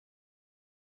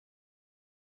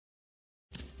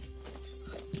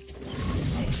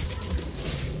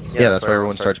Yeah, that's why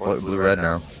everyone starts blue-red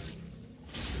now.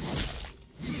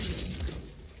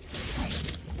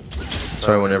 That's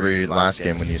why whenever last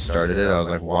game when you started it, I was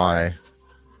like, why?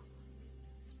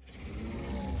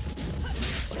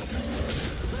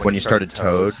 When you started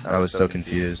Toad, I was so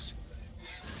confused.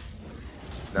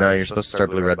 No, you're supposed to start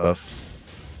blue-red buff.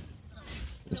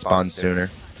 It spawns sooner.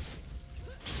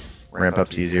 Ramp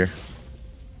up's easier.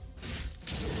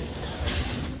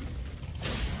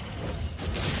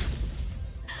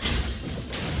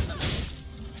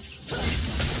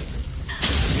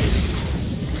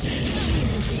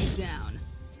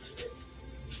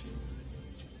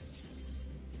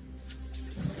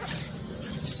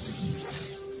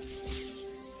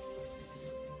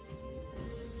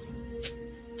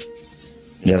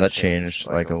 Yeah, that changed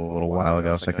like a little while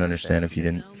ago, so I can understand if you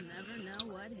didn't.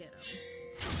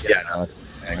 Yeah, no.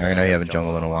 I know you haven't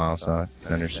jungled in a while, so I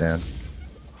can understand.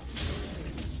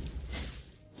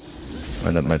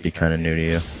 Or that might be kind of new to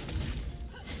you.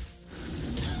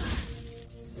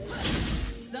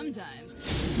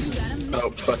 Oh,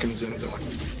 fucking Zinza.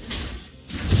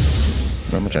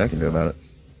 Not much I can do about it.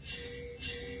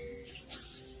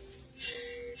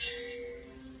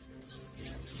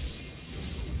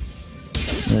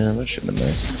 Yeah, that should have been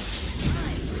nice.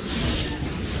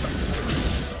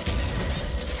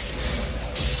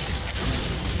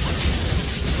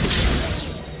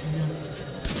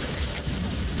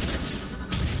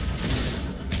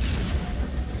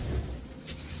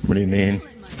 What do you mean?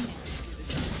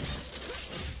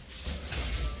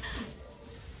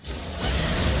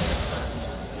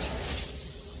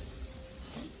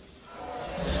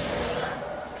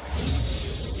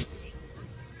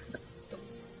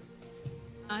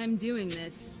 I'm doing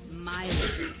this my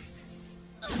way.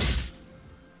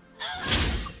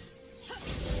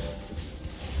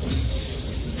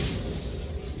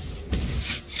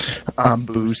 I'm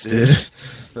boosted.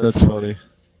 That's funny.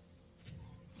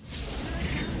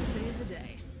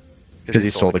 Because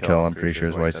he stole the kill, I'm pretty sure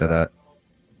is why I said that.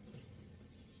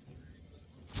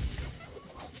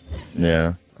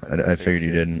 Yeah, I figured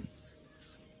you didn't.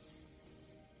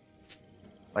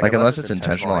 Like, unless it's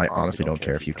intentional, I honestly don't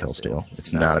care if you kill steal.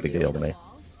 It's not a big deal to me.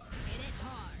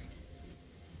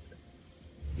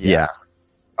 Yeah.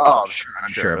 Oh, sure,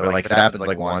 I'm sure. But, like, if it happens,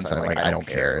 like, once, and I'm like, I don't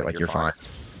care. Like, you're fine.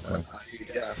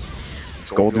 Yeah. It's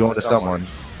gold going to someone.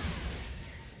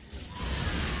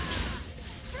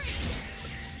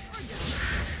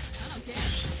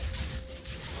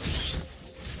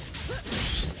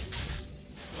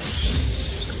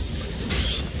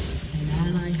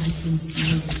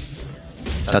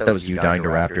 I thought that was you dying to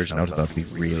raptors, and I was about to be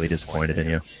really disappointed in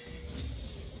you.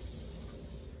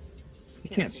 He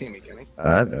can't see me, can he?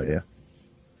 I have no idea.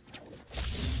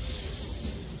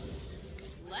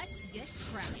 Let's get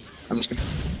cracking. I'm just gonna...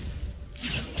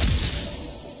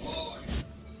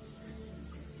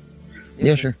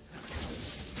 Yeah, sure.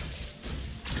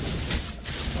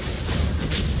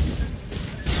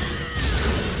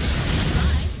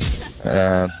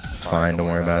 It's fine, don't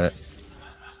worry about it.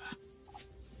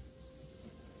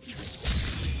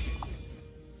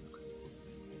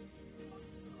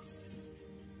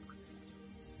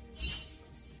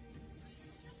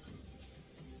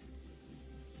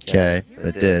 Okay,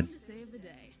 it did.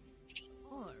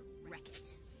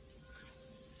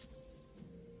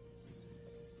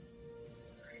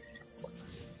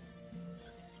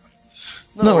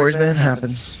 No worries, man.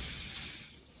 Happens.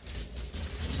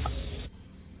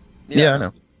 Yeah, I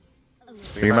know.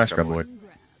 But you're my scrub boy.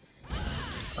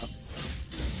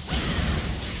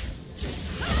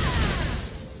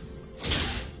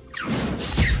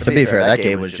 To be fair, that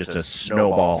game was just a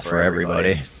snowball for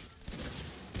everybody.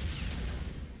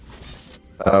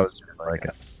 That was just like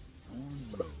a...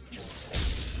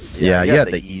 Yeah, you had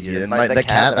the easy. And the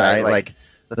cat that I like...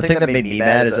 The thing that made me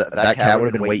mad is that cat would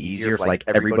have been way easier if, like,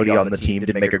 everybody on the team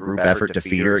didn't make a group effort to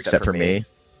feed her except for me.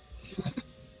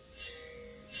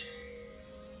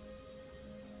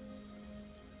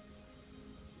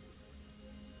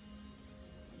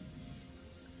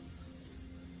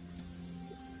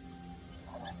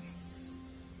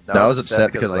 No, I was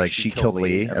upset because, like, she killed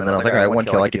Lee, and then I was like, alright, one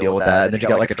kill, I can deal with that. And then she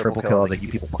got, like, a triple kill. I was like, you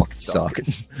people fucking suck.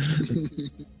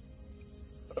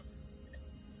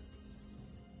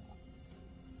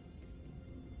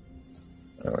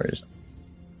 No worries.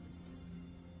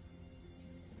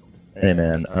 Hey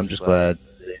man, I'm just glad.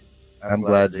 I'm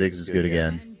glad Ziggs is good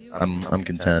again. I'm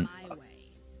content.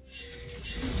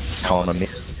 Calling on me.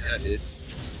 Yeah, dude.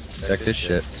 Check this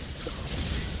shit.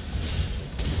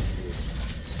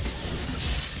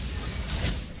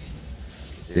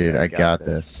 Dude, I got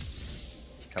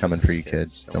this. Coming for you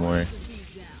kids. Don't worry.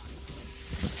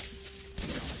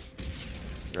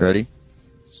 Ready?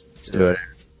 Let's do it.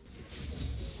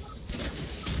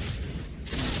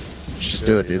 Let's just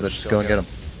do it, dude. Let's just go and get him.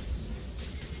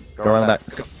 Go around back.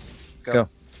 Let's go. Go.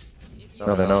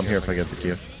 No, they know I'm here if I get the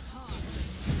Q.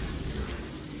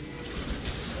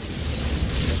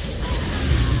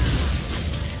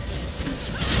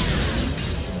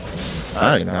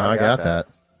 I know, I got that.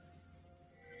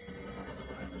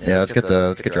 Yeah, let's get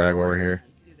drag over here.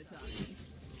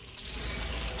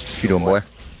 What you doing, boy?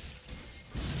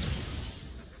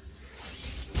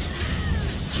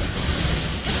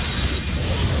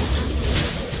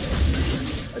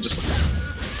 I just.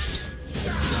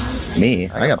 Me?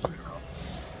 I got.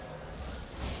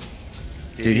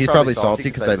 Dude, he's probably salty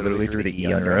because I literally threw the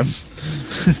E under him,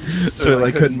 so he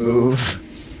like couldn't move.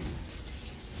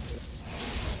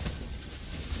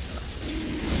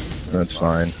 That's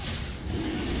fine.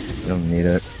 You don't need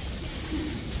it.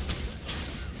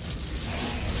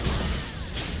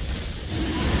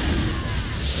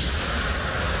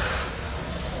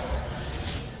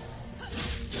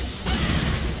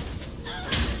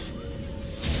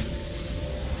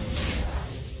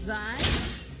 Vi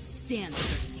stands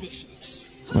for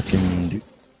vicious. Fucking dude.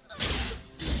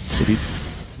 Hey, dude.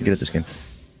 You get at this game.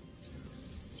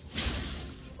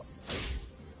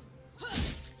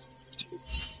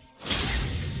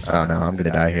 Oh no, I'm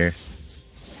gonna die here.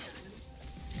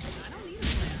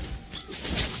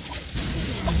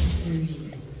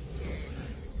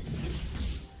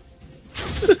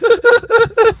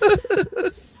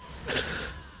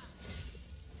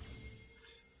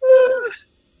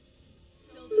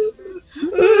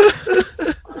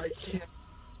 I can't.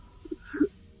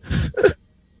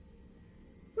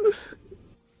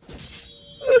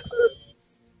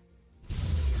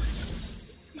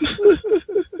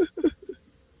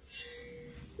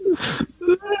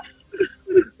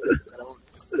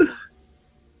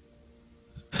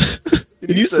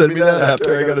 Can you send me that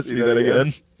after? I gotta see that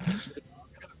again.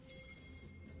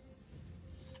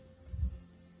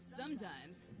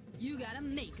 Sometimes you gotta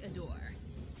make a door.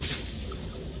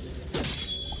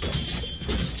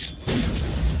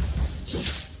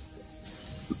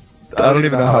 I don't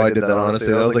even know how I did that,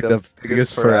 honestly. That was like the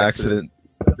biggest for accident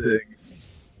thing.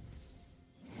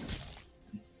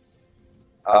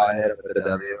 I hit him with the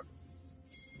W.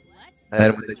 I hit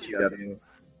him with the QW.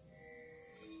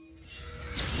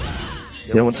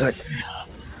 Yeah, 1 sec.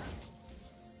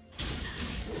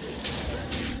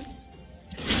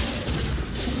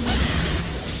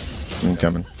 I'm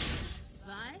coming.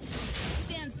 Vi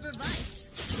stands for vice.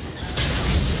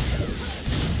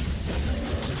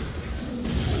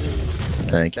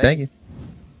 Thank you, thank you.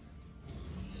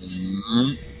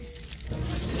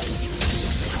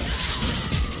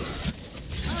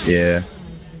 Yeah.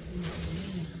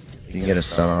 You can get a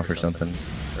stun off or something.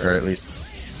 Or at least.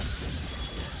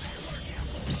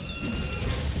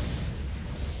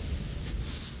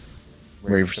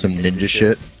 Ready for some ninja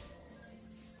shit?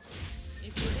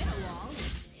 If you hit a wall,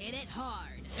 hit it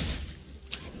hard.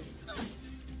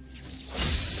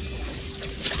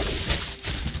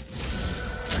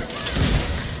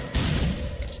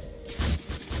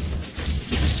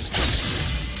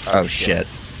 Oh shit.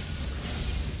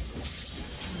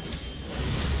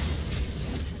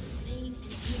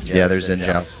 Yeah, there's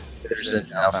Zinjao. There's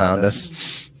Zinjao found us.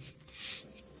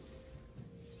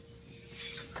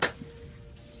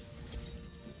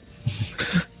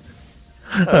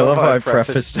 I love how I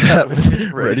prefaced that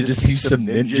with ready to see some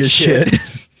ninja shit.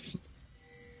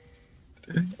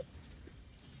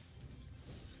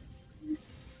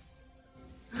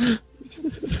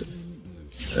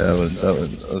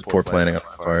 That was poor planning on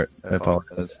my part. I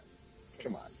apologize.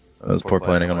 Come on. That was poor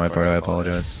planning on my part. I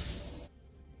apologize.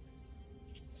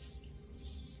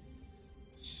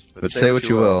 But say what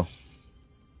you will.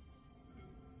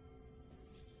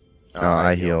 Oh,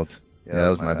 I healed. Yeah, that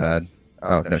was my bad.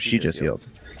 Oh, no, she just healed.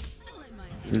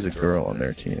 Who's a girl on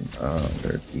their team?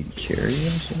 They're carry, I'm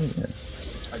assuming? Yeah.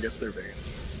 I guess they're Vayne.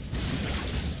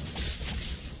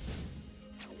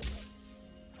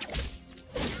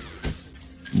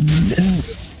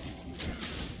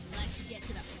 Let's get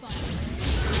to the fun.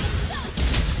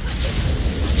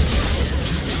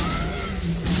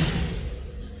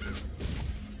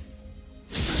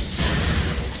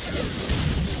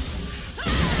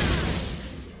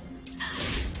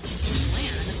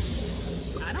 Plan?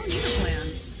 I don't need a plan.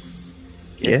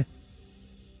 Yeah.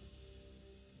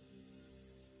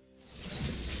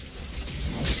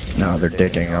 No, they're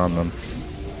dicking on them.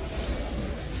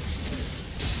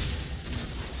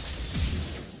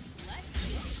 Let's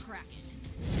get cracking.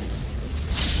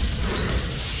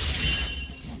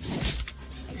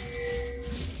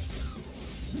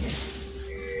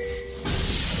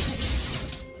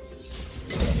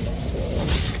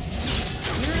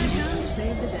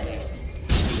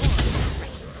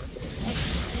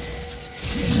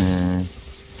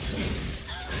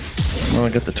 Well,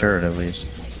 I got the turret at least.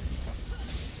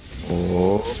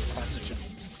 Oh.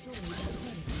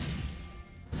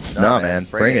 Nah, man,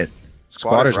 bring it.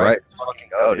 Squatter's right. Let's fucking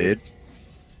go, dude.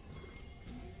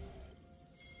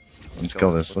 Let's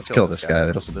kill this. Let's kill this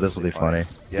guy. This will be funny.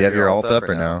 Do you have your ult up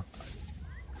or no?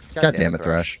 God damn it,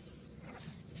 Thresh.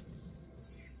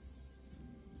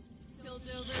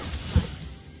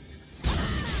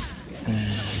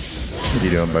 What are you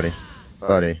doing, buddy?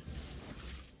 Buddy.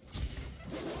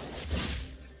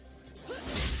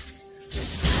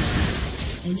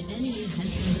 An enemy has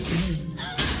been slain.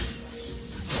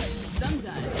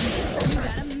 Sometimes you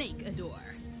gotta make a door.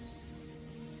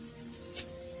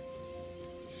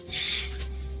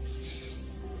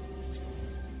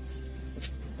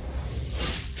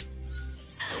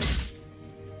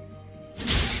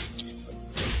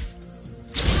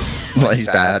 Well, he's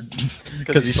bad.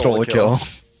 Because he stole a kill.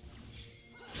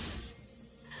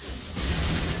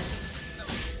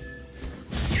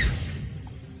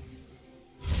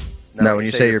 No, when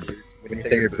you say you're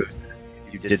boosted,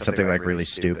 you did something like really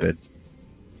stupid.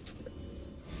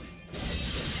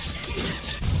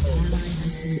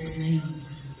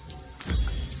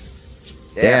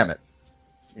 Damn it.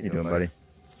 What are you doing, buddy?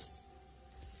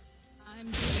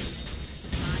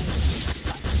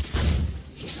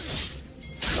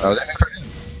 Oh, that crit.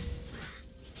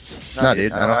 No,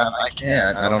 dude,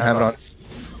 I don't have it on.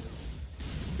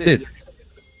 Dude,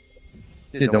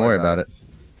 don't worry about it.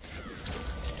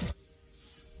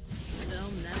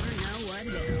 They'll never know what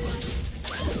hit 'em.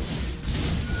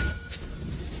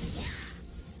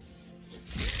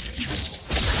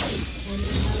 An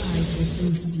ally has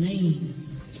been slain.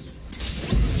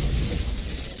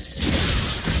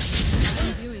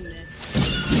 I'm doing this.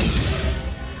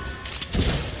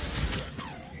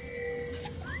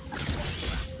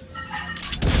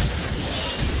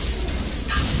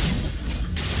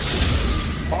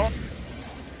 Oh.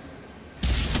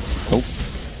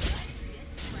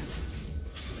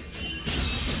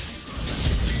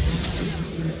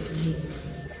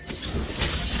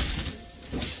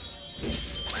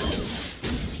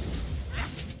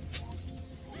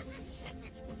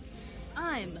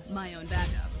 I'm my own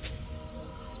backup.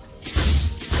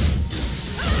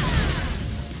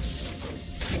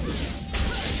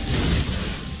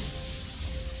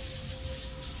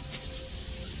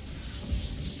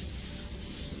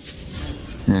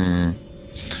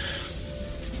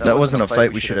 That wasn't a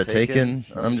fight we should have taken.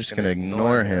 I'm just gonna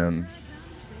ignore him.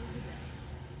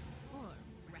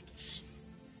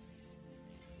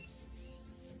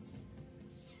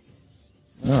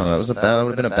 No, that would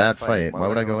have been a bad fight. Why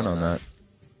would I go in on that?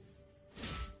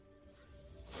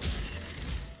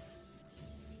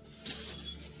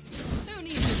 Who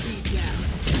needs to beat down?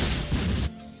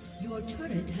 Your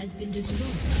turret has been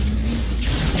destroyed.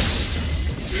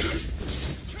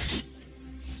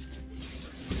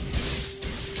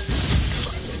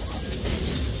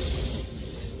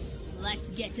 Let's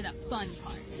get to the fun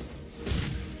part.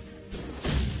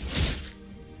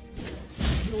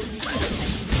 Your turret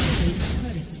has destroyed a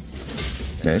turret.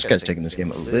 Yeah, this guy's taking this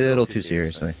game a little too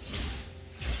seriously.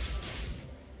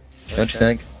 Don't you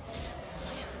think?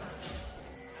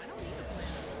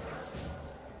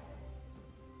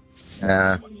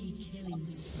 Nah. Enemy killing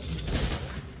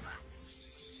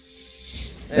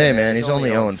Hey man, he's only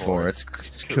 0-4. It's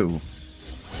cool.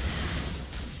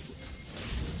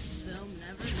 They'll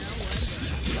never know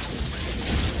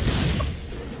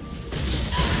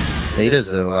what He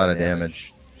does a lot of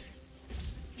damage.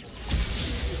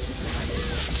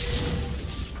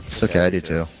 It's okay, I do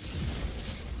too.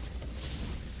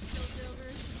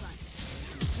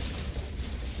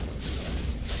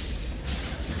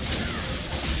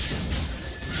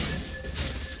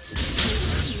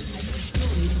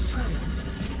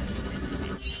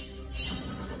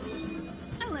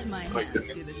 I let my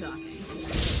hands do the talking.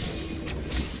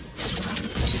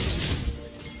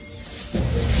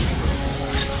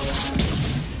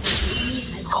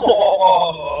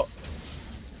 Oh!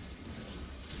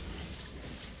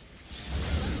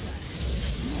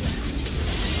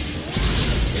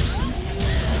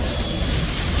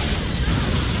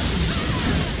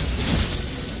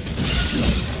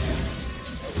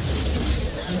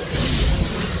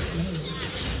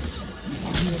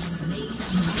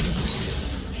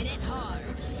 Hit it hard.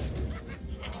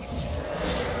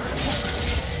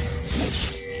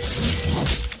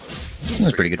 That was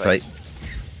a pretty good fight.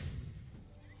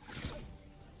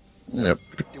 Yeah,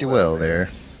 pretty well there.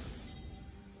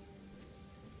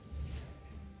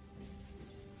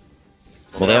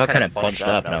 Well, they all kind of bunched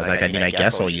up, and I was like, I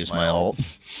guess I'll use my ult.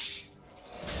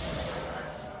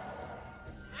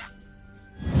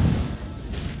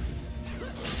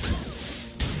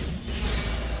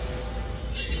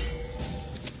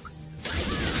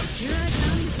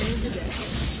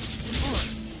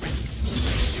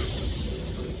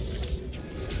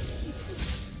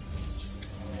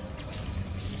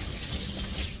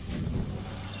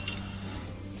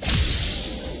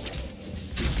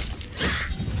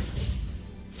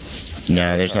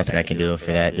 No, there's nothing I can do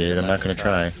for that, dude. I'm not gonna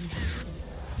try.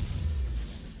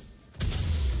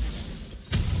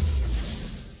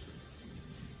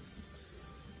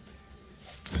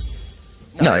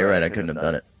 No, you're right. I couldn't have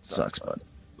done it. Sucks, but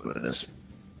what it is.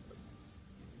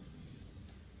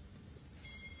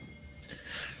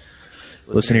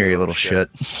 Listen here, you little shit.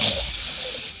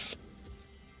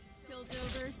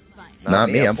 Piltover's fine. Not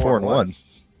me. I'm 4-1.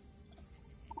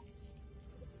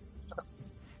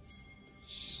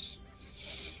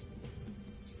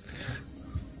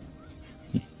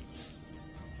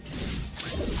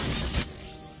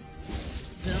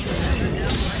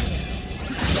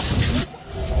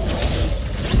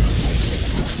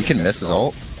 You can miss his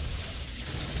ult.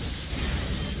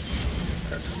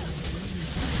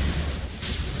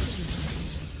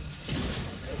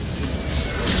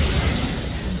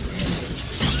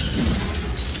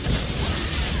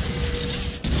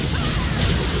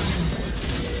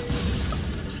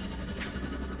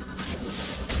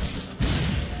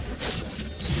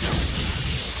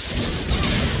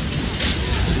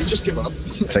 Did he just give up?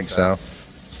 I think so.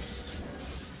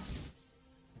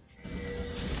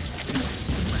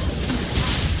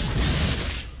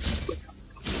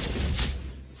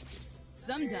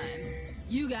 Sometimes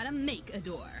you gotta make a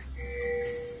door.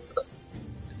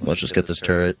 Let's just get this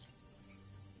turret.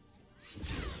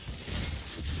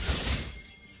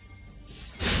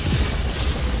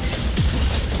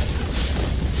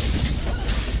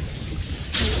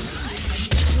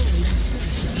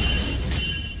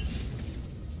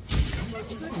 Your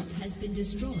turret has been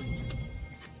destroyed.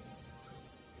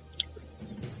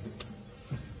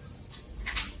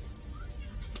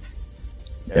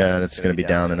 Yeah, and it's gonna be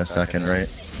down in a second, right?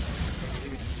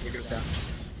 It goes down.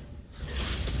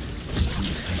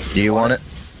 Do you want it?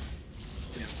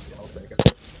 Yeah, I'll take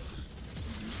it.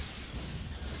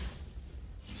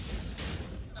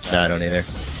 No, I don't either.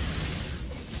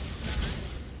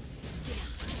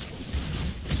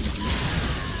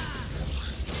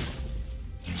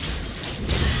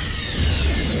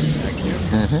 Thank you.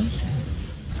 Mm-hmm.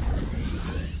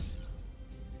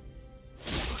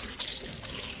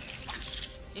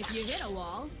 If you hit a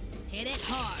wall, hit it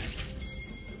hard.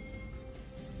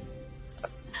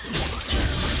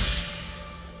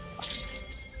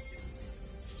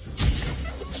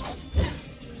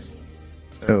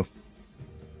 Oh.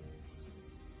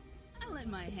 I let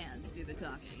my hands do the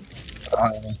talking.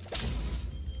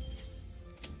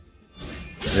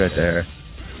 Right there.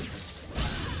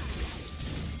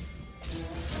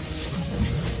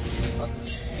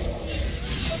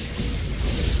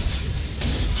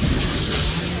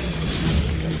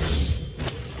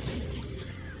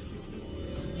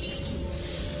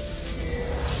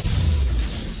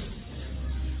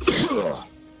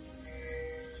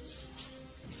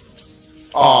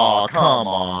 Oh, come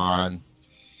on.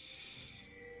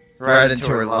 Right into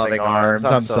her loving arms.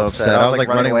 I'm so upset. I was like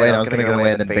running away and I was gonna go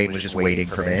away and then Bane was just waiting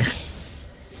for me.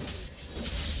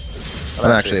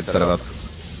 I'm actually upset about.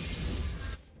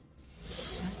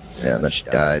 Yeah, and then she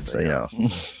died, so yeah. Who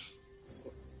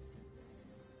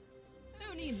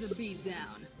needs a beat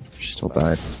down? She still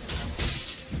died.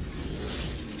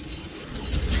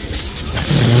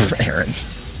 Aaron.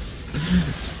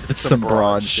 It's some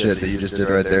bronze shit that you just did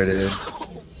right there, dude.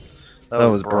 That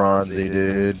was bronzy,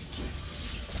 dude.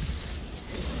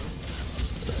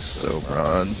 So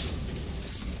bronze.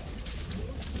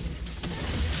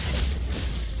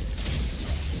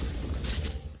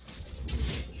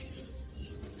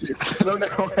 Dude, I don't know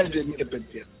how I didn't get the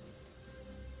gift.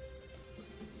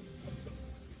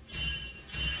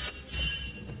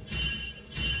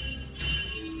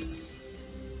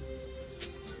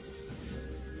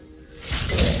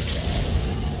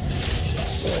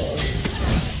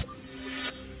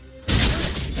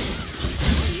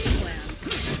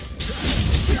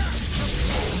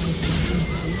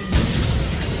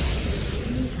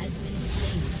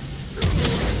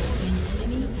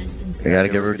 I gotta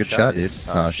give her a good shot, dude.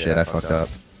 Oh shit, I fucked up.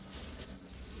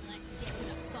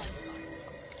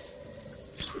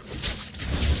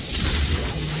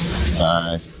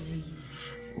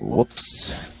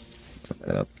 Whoops. Fucked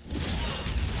that up.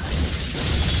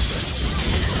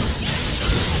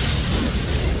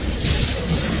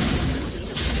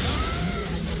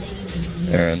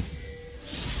 Aaron.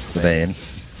 Vayne.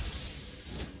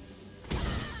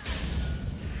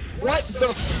 What the?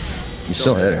 You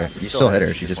still hit her. You still hit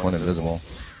her. She just went invisible.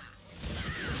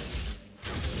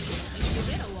 If you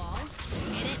hit a wall,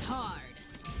 hit it hard.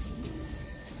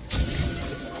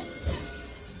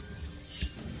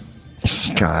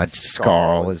 God,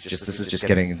 Scarl is just. This is just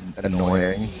getting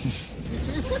annoying.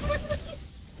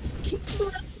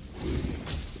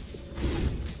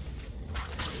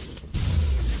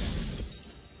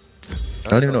 I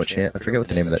don't even know what champ. I forget what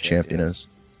the name of that champion is.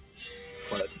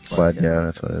 What? But yeah,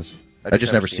 that's what it is. I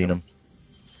just never seen him.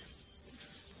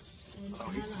 An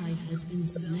ally has been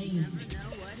slain.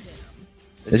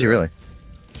 Is he really?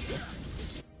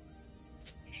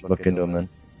 Look into him then.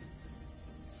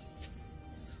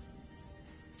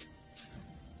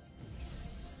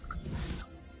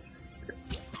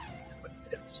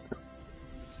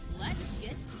 Let's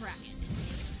get cracking.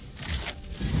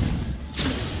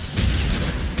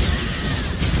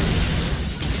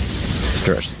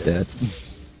 Crush's dead.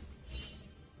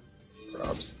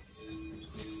 Robs.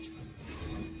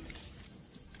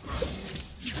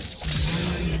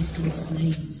 Ally has been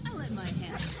slain. I let my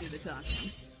hands do the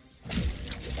talking.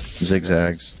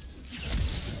 Zigzags.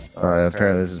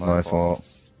 Apparently this is my fault.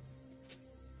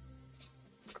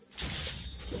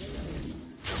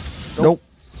 Nope.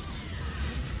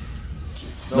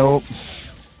 Nope.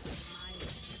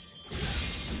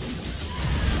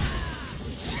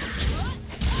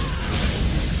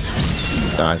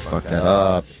 I fucked that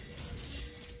up.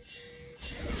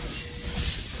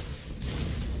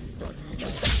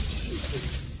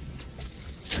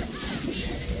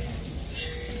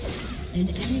 An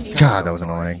enemy God, that was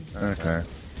annoying. Okay.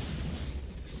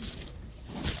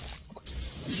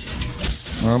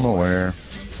 I'm aware.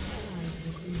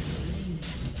 has been slain.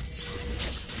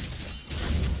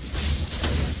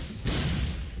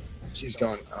 She's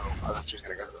gone. Oh, I thought she was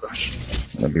gonna go to the bush.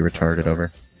 That'd be retarded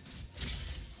over.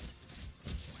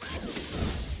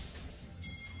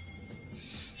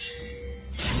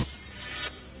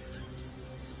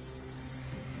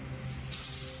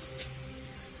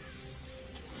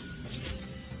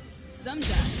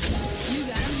 Sometimes you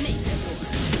gotta make it work.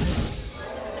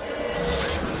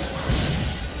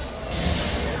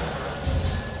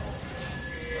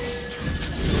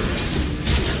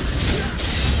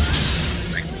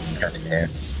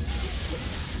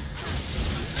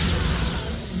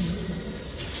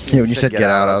 Yeah, when you said get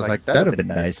out, I was like, that'd have been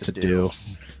nice to do,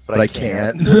 but I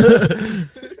can't.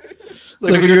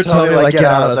 Like when you were telling me like get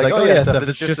out, I was like, oh yeah, Steph,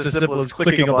 it's just as simple as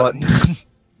clicking a button.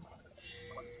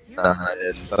 I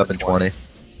didn't. Up in 20.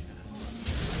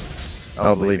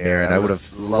 Oh, believe me, Aaron, I would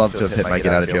have loved to have hit my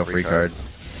get out of jail free card.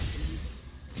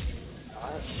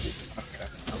 Okay.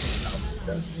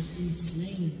 Has been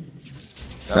slain.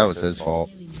 That was his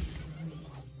fault.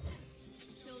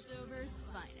 Piltover's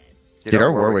finest. Dude,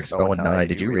 our Warwick's 0-9.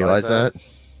 Did you realize that?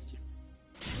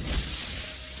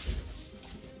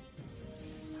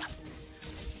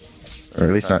 Or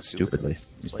at least not stupidly.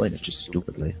 He's playing it just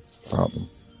stupidly. It's the problem.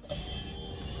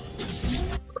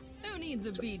 Who needs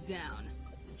a beat down?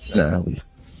 No, we...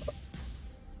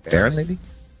 Baron, maybe?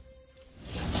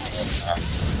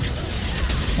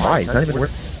 Why? He's not even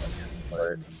worth...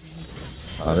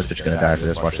 Oh, this bitch gonna die for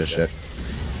this. Watch this shit.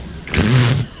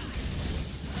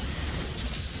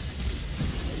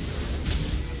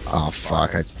 Oh,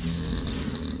 fuck.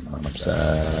 I'm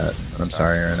upset. I'm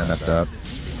sorry, Aaron. I messed up.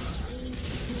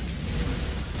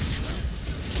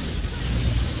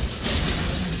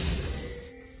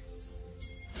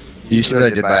 You see what I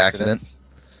did by accident?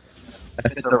 I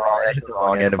hit the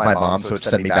wrong end of my bomb, so it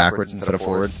sent me backwards instead of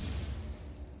forward.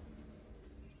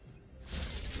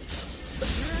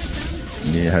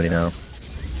 Yeah, how do you know?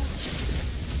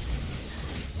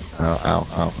 Ow, ow,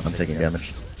 ow. I'm taking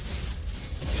damage.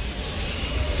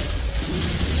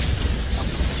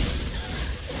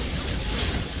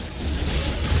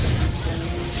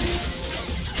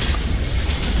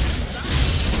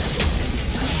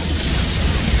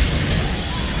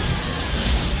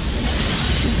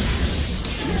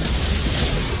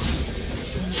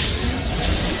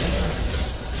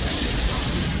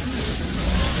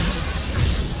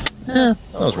 That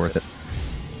was worth it.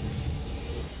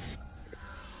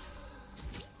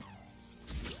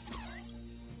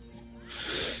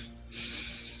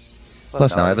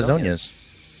 Plus now I have Azonias.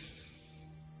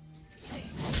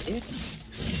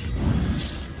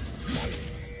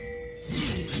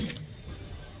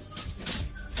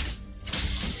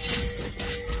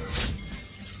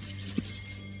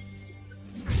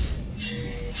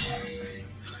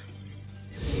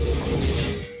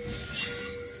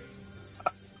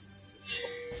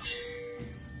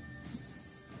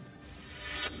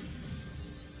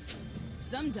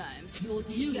 Sometimes Your you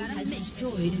team gotta has make it.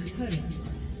 destroyed a turret.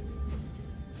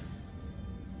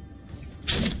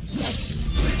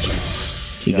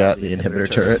 You got the inhibitor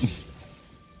turret.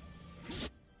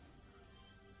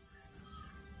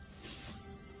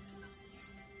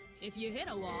 If you hit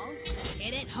a wall,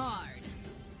 hit it hard.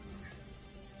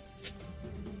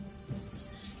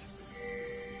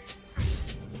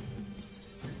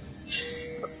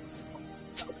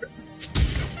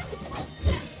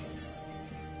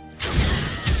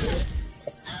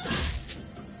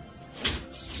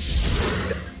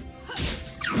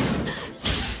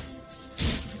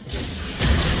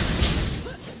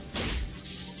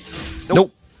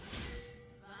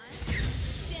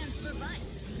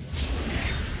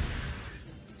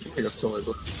 still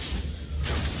able.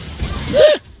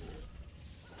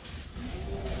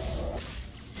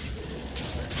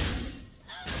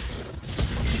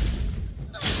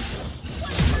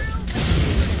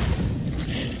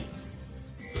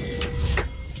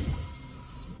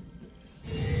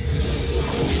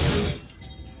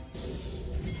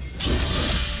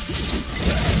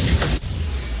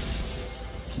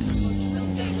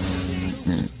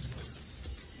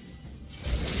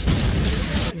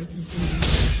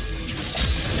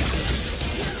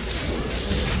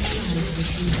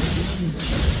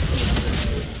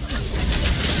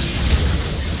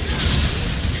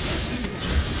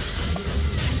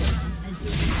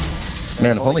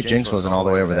 Man, if only Jinx wasn't all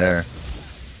the way over there.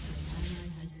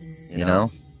 You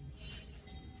know?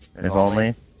 And if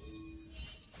only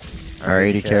our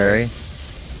AD carry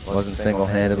wasn't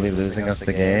single-handedly losing us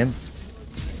the game.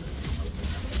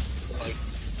 Like,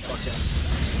 fucking,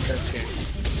 that's game.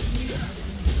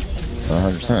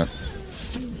 100%.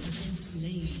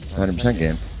 100%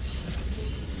 game.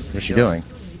 What's she doing?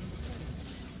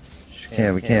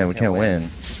 We can't win.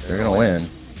 They're gonna win.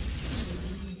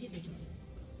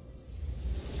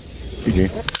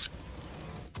 GG.